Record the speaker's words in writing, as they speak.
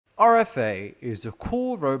RFA is a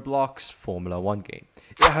cool Roblox Formula 1 game.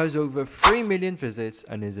 It has over 3 million visits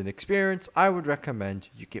and is an experience I would recommend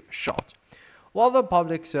you give a shot. While the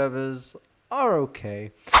public servers are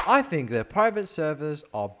okay, I think their private servers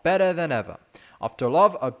are better than ever. After a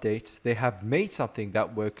lot of updates, they have made something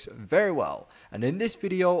that works very well, and in this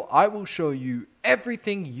video I will show you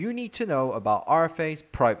everything you need to know about RFA's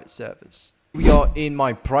private servers. We are in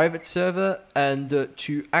my private server, and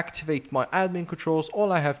to activate my admin controls,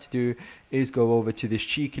 all I have to do is go over to this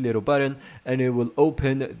cheeky little button and it will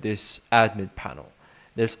open this admin panel.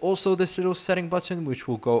 There's also this little setting button which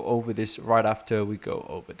will go over this right after we go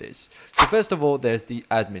over this. So first of all, there's the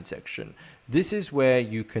admin section. This is where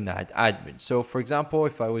you can add admin. So for example,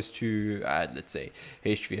 if I was to add, let's say,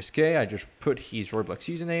 HVSK, I just put his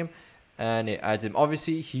Roblox username and it adds him.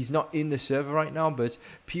 Obviously, he's not in the server right now, but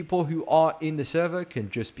people who are in the server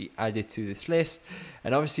can just be added to this list.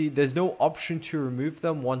 And obviously, there's no option to remove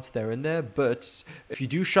them once they're in there, but if you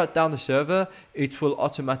do shut down the server, it will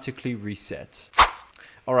automatically reset.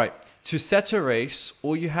 Alright, to set a race,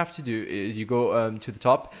 all you have to do is you go to the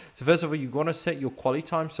top. So first of all, you want to set your quali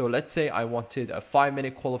time. So let's say I wanted a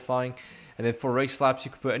 5-minute qualifying, and then for race laps,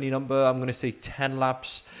 you could put any number. I'm going to say 10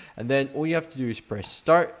 laps, and then all you have to do is press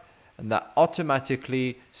start, and that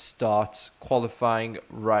automatically starts qualifying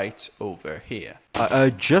right over here.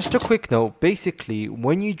 Just a quick note, basically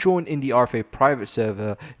when you join in the RFA private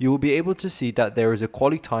server, you will be able to see that there is a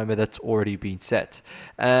quali timer that's already been set,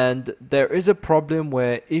 and there is a problem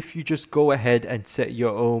where if you just go ahead and set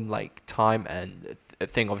your own like time and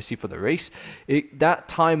thing obviously for the race, that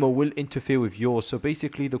timer will interfere with yours. So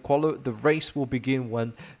basically the race will begin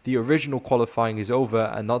when the original qualifying is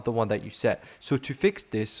over and not the one that you set. So to fix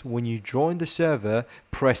this, when you join the server,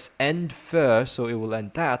 press end first, so it will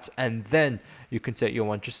end that, and then you can set your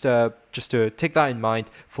one. Just to take that in mind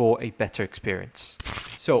for a better experience.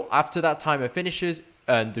 So after that timer finishes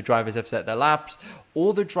and the drivers have set their laps,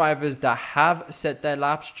 all the drivers that have set their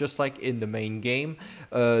laps, just like in the main game,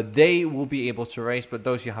 they will be able to race, but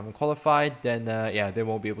those who haven't qualified, then yeah, they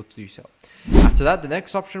won't be able to do so. After that, the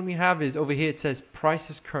next option we have is over here. It says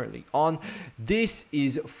prices currently on. This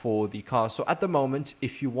is for the car. So at the moment,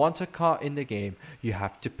 if you want a car in the game, you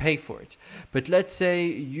have to pay for it. But let's say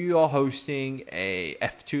you are hosting a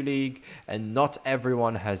F2 league and not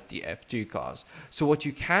everyone has the F2 cars. So what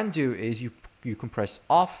you can do is you can press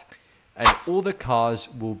off, and all the cars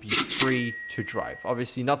will be free to drive.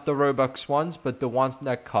 Obviously not the Robux ones, but the ones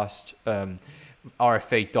that cost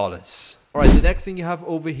RFA dollars. Alright, the next thing you have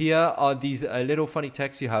over here are these little funny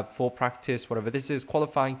texts. You have for practice, whatever this is,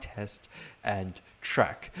 qualifying, test, and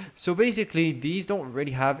track. So basically, these don't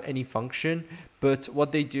really have any function, but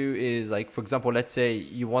what they do is, like, for example, let's say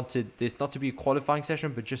you wanted this not to be a qualifying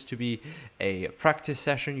session, but just to be a practice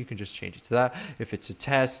session, you can just change it to that. If it's a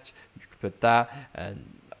test, you can put that, and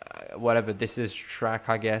whatever this is, track,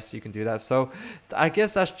 I guess you can do that. So I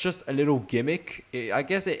guess that's just a little gimmick. I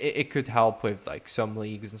guess it could help with like some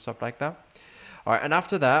leagues and stuff like that. All right, and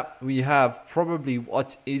after that we have probably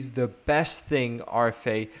what is the best thing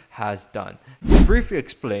RFA has done. To briefly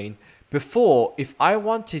explain, before, if I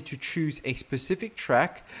wanted to choose a specific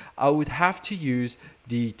track, I would have to use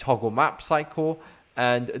the toggle map cycle,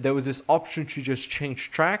 and there was this option to just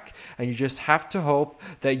change track, and you just have to hope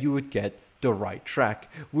that you would get the right track,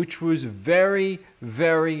 which was very,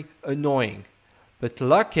 very annoying. But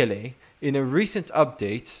luckily, in a recent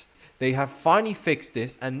updates, they have finally fixed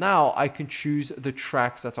this, and now I can choose the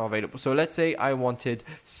tracks that are available. So let's say I wanted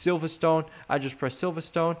Silverstone. I just press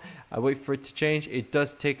Silverstone. I wait for it to change. It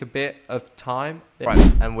does take a bit of time.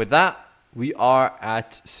 Right, and with that, we are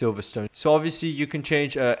at Silverstone. So obviously you can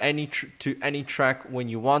change to any track when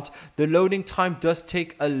you want. The loading time does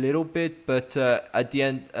take a little bit, but at the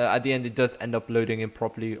end it does end up loading in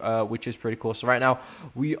properly, which is pretty cool. So right now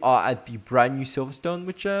we are at the brand new Silverstone,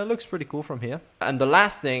 which looks pretty cool from here. And the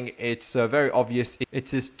last thing, it's very obvious.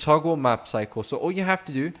 It's this toggle map cycle. So all you have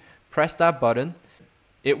to do, press that button.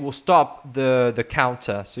 It will stop the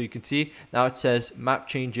counter. So you can see now it says map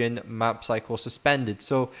change in, map cycle suspended.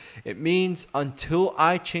 So it means until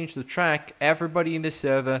I change the track, everybody in the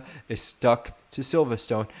server is stuck to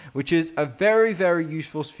Silverstone, which is a very, very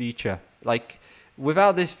useful feature. Like,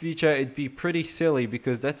 without this feature, it'd be pretty silly,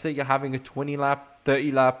 because let's say you're having a 20 lap,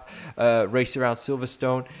 30 lap race around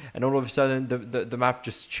Silverstone, and all of a sudden the map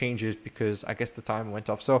just changes because I guess the time went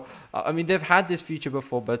off. So I mean, they've had this feature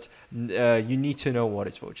before, but you need to know what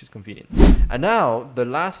it's for, which is convenient. And now the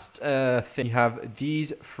last thing, we have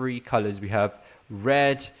these three colors. We have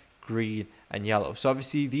red, green, and yellow. So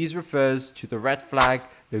obviously these refers to the red flag,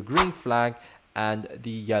 the green flag, and the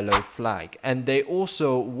yellow flag, and they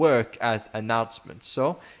also work as announcements.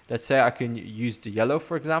 So let's say I can use the yellow,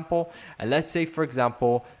 for example, and let's say, for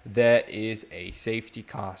example, there is a safety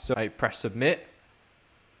car. So I press submit,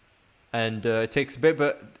 and it takes a bit,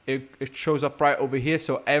 but it shows up right over here.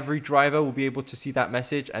 So every driver will be able to see that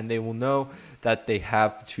message, and they will know that they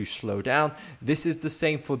have to slow down. This is the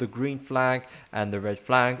same for the green flag and the red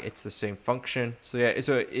flag. It's the same function. So yeah,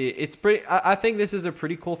 it's pretty, I think this is a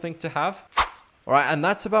pretty cool thing to have. All right, and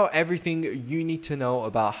that's about everything you need to know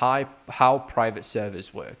about how private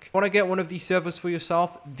servers work. Want to get one of these servers for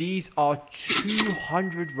yourself? These are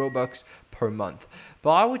 200 Robux per month.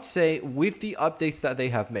 But I would say with the updates that they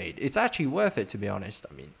have made, it's actually worth it, to be honest.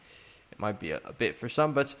 I mean, it might be a bit for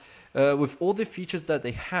some, but with all the features that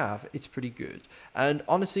they have, it's pretty good. And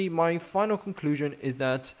honestly, my final conclusion is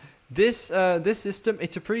that this system,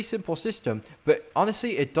 it's a pretty simple system, but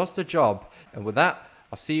honestly, it does the job. And with that,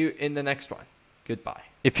 I'll see you in the next one. Goodbye.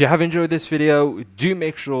 If you have enjoyed this video, do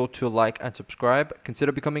make sure to like and subscribe.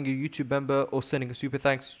 Consider becoming a YouTube member or sending a super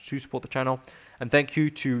thanks to support the channel. And thank you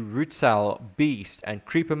to Rootsal, Beast, and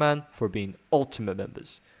Creeperman for being ultimate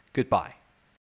members. Goodbye.